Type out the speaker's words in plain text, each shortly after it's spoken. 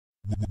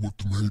What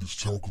the haters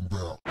talking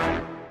about?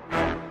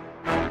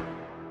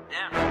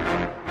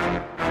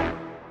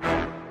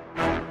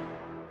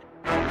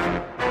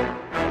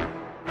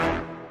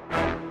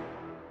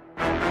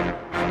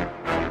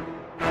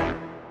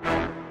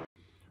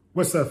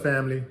 What's up,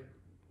 family?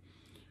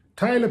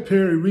 Tyler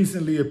Perry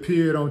recently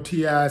appeared on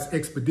T.I.'s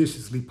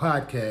Expeditiously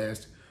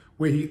podcast,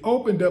 where he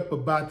opened up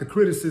about the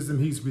criticism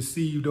he's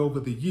received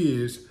over the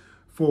years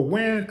for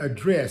wearing a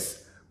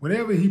dress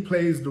whenever he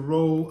plays the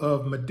role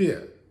of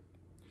Madea.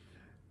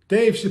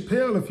 Dave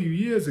Chappelle a few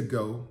years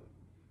ago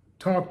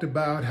talked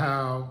about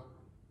how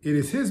it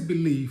is his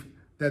belief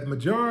that the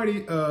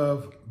majority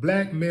of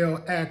black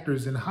male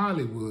actors in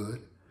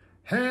Hollywood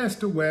has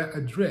to wear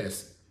a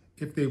dress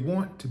if they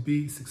want to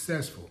be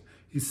successful.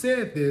 He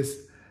said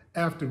this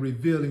after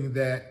revealing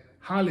that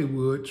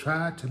Hollywood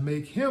tried to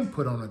make him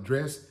put on a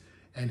dress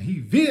and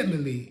he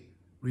vehemently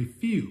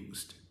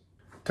refused.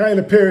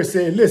 Tyler Perry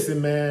said,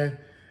 "Listen, man,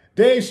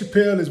 Dave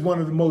Chappelle is one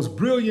of the most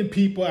brilliant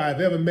people I've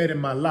ever met in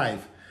my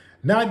life.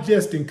 Not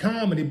just in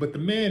comedy, but the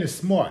man is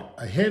smart,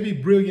 a heavy,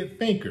 brilliant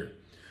thinker.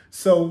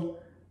 So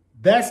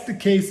that's the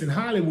case in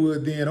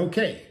Hollywood, then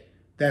okay,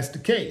 that's the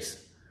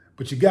case.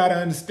 But you gotta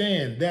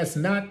understand, that's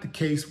not the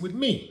case with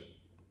me.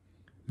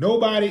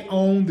 Nobody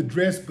owned the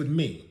dress but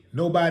me.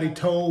 Nobody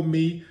told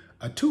me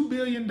a $2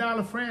 billion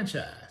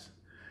franchise.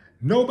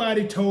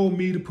 Nobody told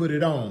me to put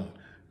it on.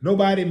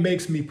 Nobody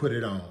makes me put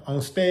it on.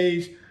 On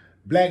stage,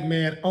 black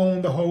man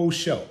owned the whole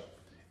show.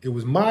 It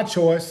was my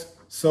choice,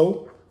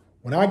 so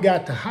when I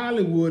got to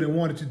Hollywood and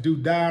wanted to do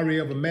Diary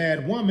of a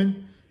Mad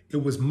Woman,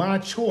 it was my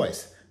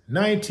choice.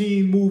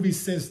 19 movies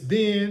since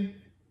then,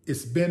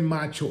 it's been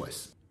my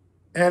choice."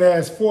 And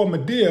as for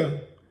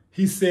Madea,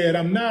 he said,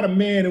 "I'm not a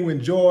man who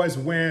enjoys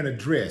wearing a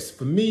dress.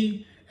 For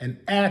me,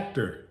 an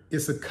actor,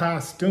 it's a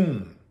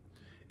costume.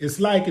 It's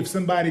like if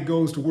somebody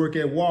goes to work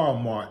at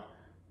Walmart,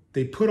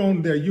 they put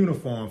on their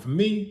uniform. For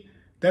me,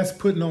 that's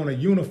putting on a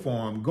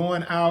uniform,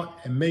 going out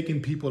and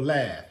making people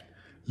laugh,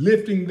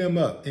 lifting them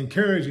up,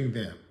 encouraging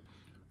them.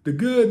 The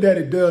good that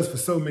it does for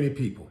so many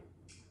people."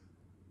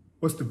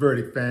 What's the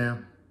verdict,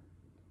 fam?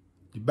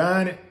 You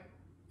buying it?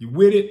 You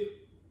with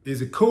it?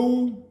 Is it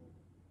cool?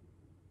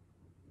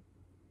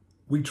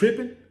 We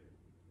tripping?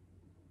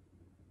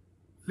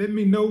 Let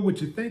me know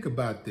what you think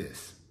about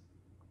this.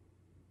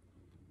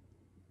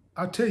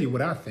 I'll tell you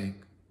what I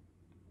think.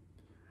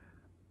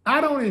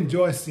 I don't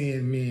enjoy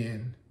seeing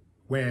men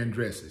wearing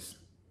dresses.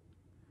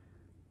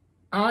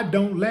 I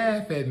don't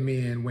laugh at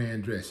men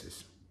wearing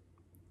dresses.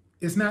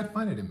 It's not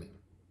funny to me.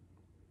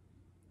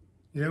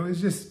 You know,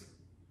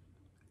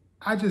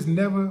 I just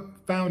never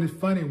found it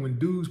funny when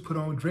dudes put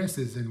on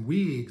dresses and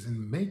wigs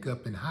and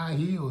makeup and high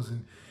heels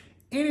and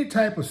any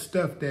type of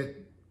stuff that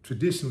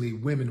traditionally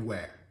women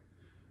wear,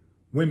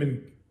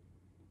 women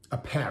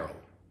apparel.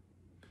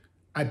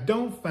 I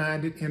don't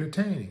find it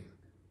entertaining.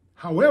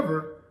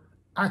 However,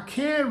 I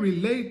can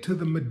relate to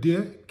the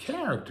Madea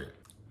character.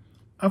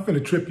 I'm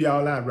finna trip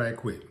y'all out right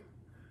quick.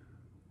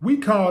 We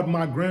called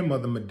my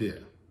grandmother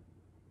Madea.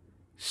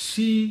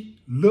 She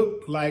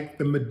looked like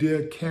the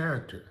Madea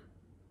character.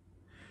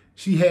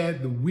 She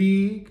had the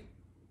wig.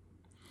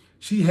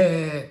 She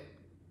had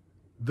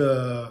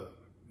the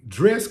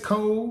dress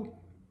code.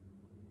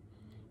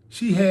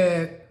 She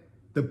had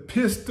the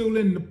pistol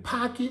in the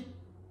pocket.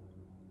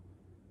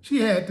 She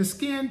had the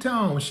skin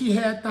tone. She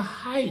had the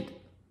height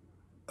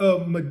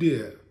of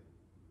Madea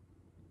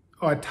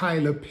or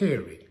Tyler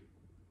Perry.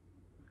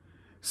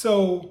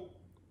 So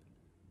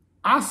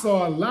I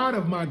saw a lot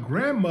of my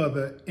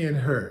grandmother in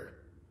her,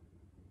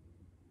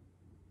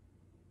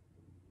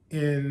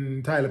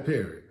 in Tyler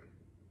Perry.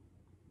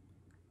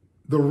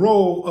 The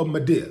role of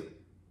Madea.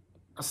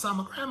 I saw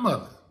my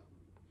grandmother.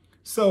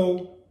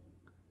 So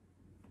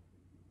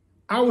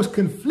I was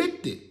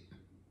conflicted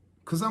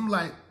because I'm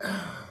like,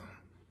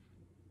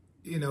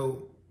 you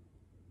know,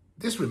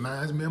 this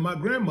reminds me of my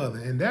grandmother,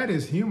 and that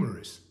is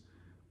humorous.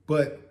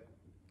 But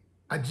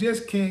I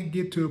just can't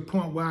get to a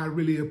point where I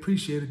really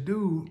appreciate a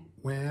dude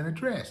wearing a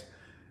dress.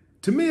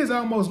 To me, it's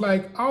almost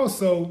like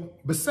also,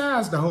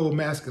 besides the whole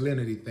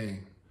masculinity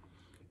thing,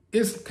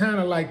 it's kind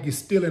of like you're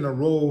stealing a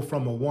role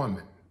from a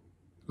woman.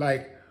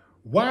 Like,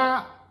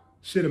 why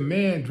should a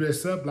man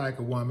dress up like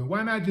a woman?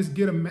 Why not just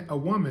get a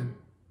woman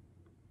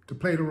to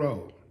play the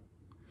role?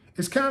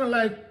 It's kind of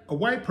like a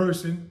white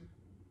person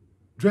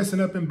dressing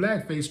up in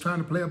blackface trying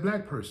to play a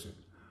black person.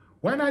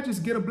 Why not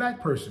just get a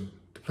black person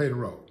to play the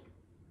role?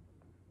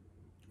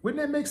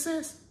 Wouldn't that make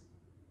sense?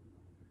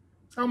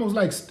 It's almost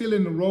like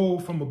stealing the role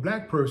from a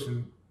black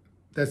person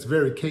that's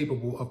very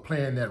capable of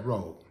playing that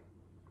role.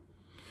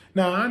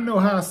 Now, I know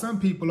how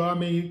some people are. I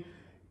mean,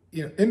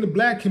 you know, in the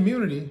black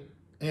community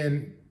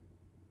and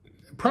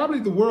probably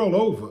the world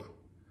over,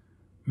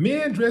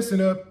 men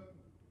dressing up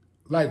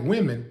like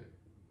women,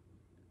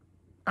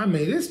 I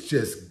mean, it's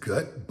just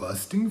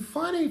gut-busting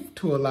funny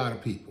to a lot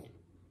of people,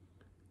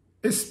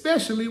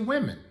 especially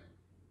women.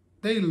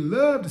 They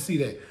love to see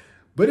that.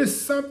 But it's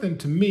something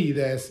to me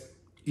that's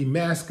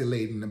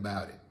emasculating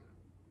about it.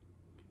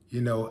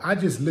 You know, I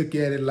just look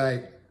at it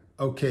like,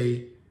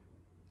 okay,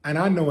 And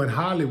I know in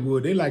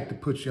Hollywood, they like to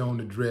put you on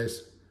the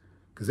dress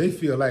because they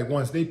feel like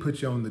once they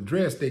put you on the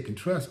dress, they can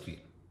trust you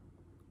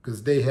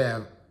because they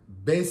have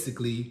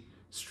basically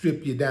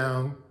stripped you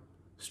down,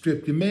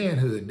 stripped your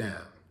manhood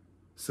down.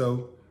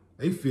 So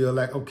they feel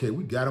like, okay,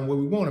 we got them where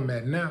we want them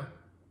at now.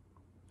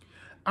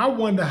 I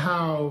wonder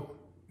how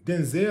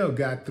Denzel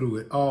got through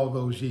it all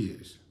those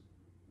years.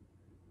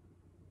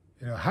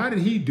 You know, how did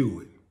he do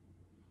it?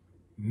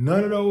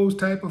 None of those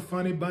type of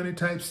funny bunny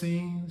type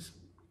scenes,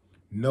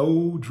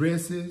 no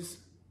dresses,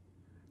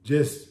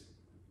 just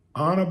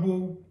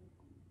honorable,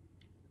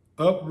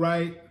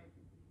 upright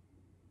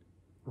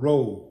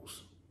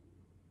roles.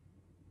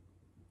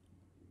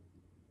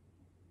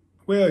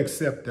 Well,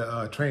 except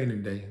the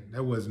Training Day.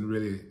 That wasn't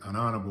really an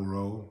honorable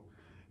role.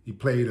 He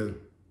played a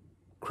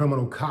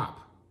criminal cop,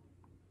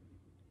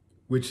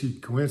 which he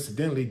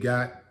coincidentally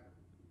got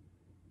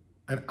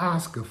an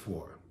Oscar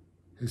for.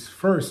 His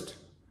first,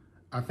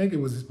 I think it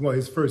was, well,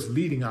 his first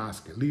leading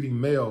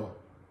male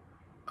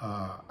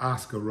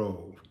Oscar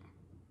role.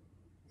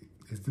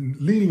 It's the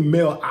leading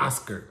male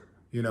Oscar,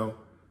 you know.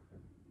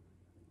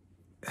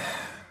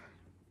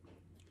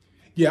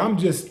 Yeah, I'm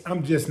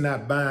just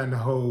not buying the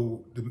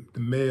whole the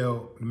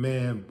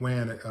man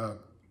wearing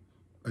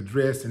a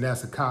dress and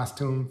that's a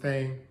costume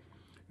thing.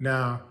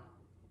 Now,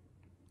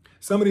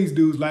 some of these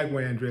dudes like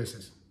wearing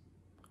dresses.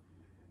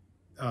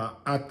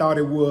 I thought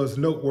it was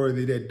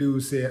noteworthy that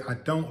dude said, "I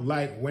don't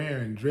like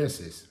wearing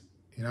dresses.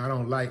 You know, I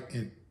don't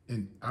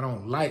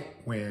like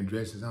wearing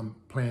dresses. I'm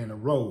playing a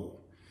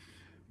role."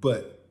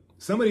 But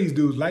some of these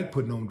dudes like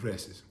putting on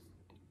dresses.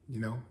 You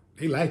know,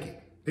 they like it.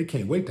 They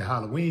can't wait till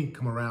Halloween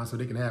come around so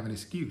they can have an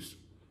excuse.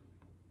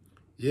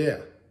 Yeah.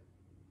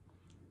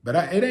 But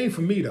it ain't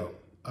for me, though.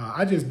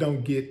 I just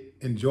don't get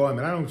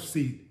enjoyment. I don't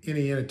see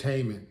any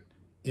entertainment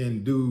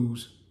in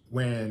dudes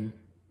wearing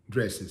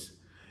dresses.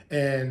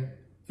 And,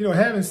 you know,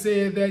 having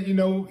said that,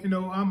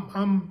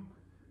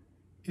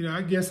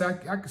 I guess I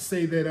could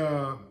say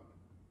that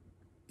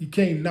you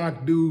can't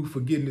knock dude for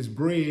getting his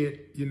bread.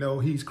 You know,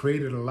 he's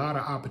created a lot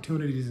of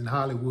opportunities in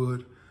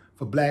Hollywood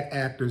for black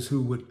actors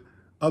who would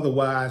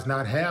otherwise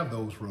not have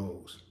those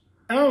roles.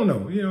 I don't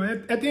know, you know,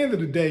 at the end of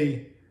the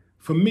day,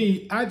 for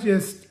me, I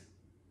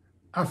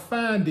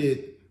find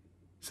it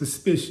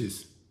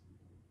suspicious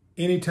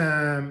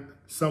anytime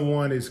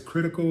someone is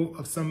critical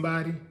of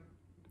somebody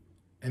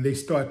and they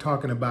start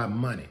talking about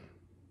money,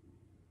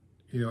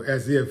 you know,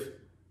 as if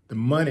the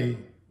money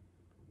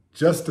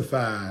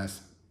justifies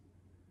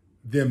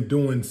them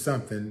doing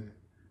something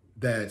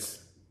that's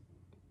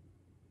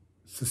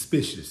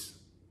suspicious,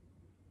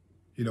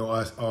 you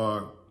know,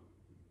 or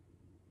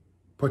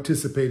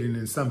participating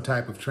in some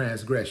type of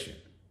transgression.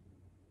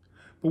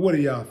 But what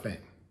do y'all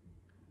think?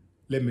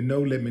 Let me know,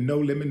 let me know,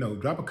 let me know.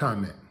 Drop a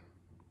comment.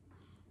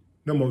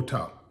 No more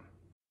talk.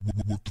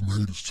 What the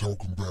haters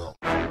talking about?